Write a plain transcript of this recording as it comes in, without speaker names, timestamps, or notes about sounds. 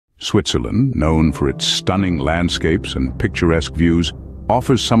Switzerland, known for its stunning landscapes and picturesque views,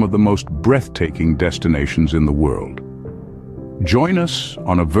 offers some of the most breathtaking destinations in the world. Join us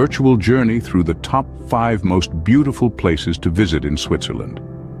on a virtual journey through the top 5 most beautiful places to visit in Switzerland.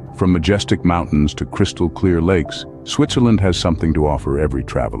 From majestic mountains to crystal clear lakes, Switzerland has something to offer every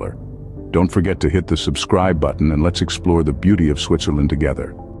traveler. Don't forget to hit the subscribe button and let's explore the beauty of Switzerland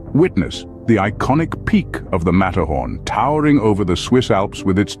together. Witness the iconic peak of the Matterhorn, towering over the Swiss Alps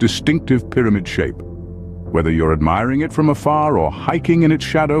with its distinctive pyramid shape. Whether you're admiring it from afar or hiking in its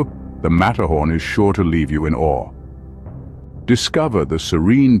shadow, the Matterhorn is sure to leave you in awe. Discover the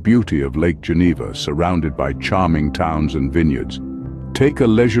serene beauty of Lake Geneva, surrounded by charming towns and vineyards. Take a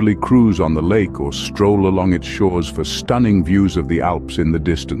leisurely cruise on the lake or stroll along its shores for stunning views of the Alps in the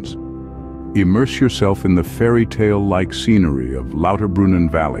distance. Immerse yourself in the fairy tale-like scenery of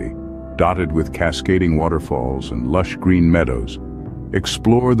Lauterbrunnen Valley, dotted with cascading waterfalls and lush green meadows.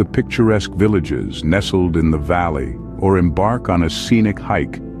 Explore the picturesque villages nestled in the valley or embark on a scenic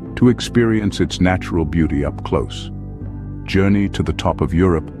hike to experience its natural beauty up close. Journey to the top of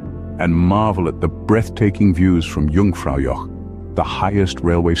Europe and marvel at the breathtaking views from Jungfraujoch, the highest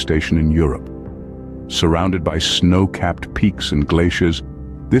railway station in Europe. Surrounded by snow-capped peaks and glaciers,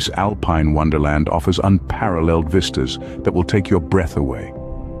 this alpine wonderland offers unparalleled vistas that will take your breath away.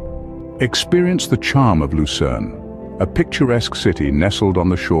 Experience the charm of Lucerne, a picturesque city nestled on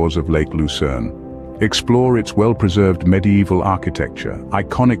the shores of Lake Lucerne. Explore its well-preserved medieval architecture,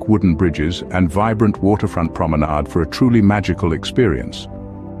 iconic wooden bridges, and vibrant waterfront promenade for a truly magical experience.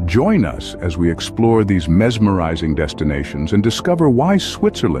 Join us as we explore these mesmerizing destinations and discover why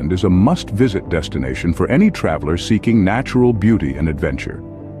Switzerland is a must-visit destination for any traveler seeking natural beauty and adventure.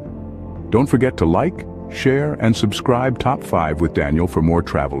 Don't forget to like, share, and subscribe Top 5 with Daniel for more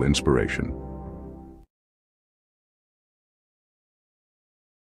travel inspiration.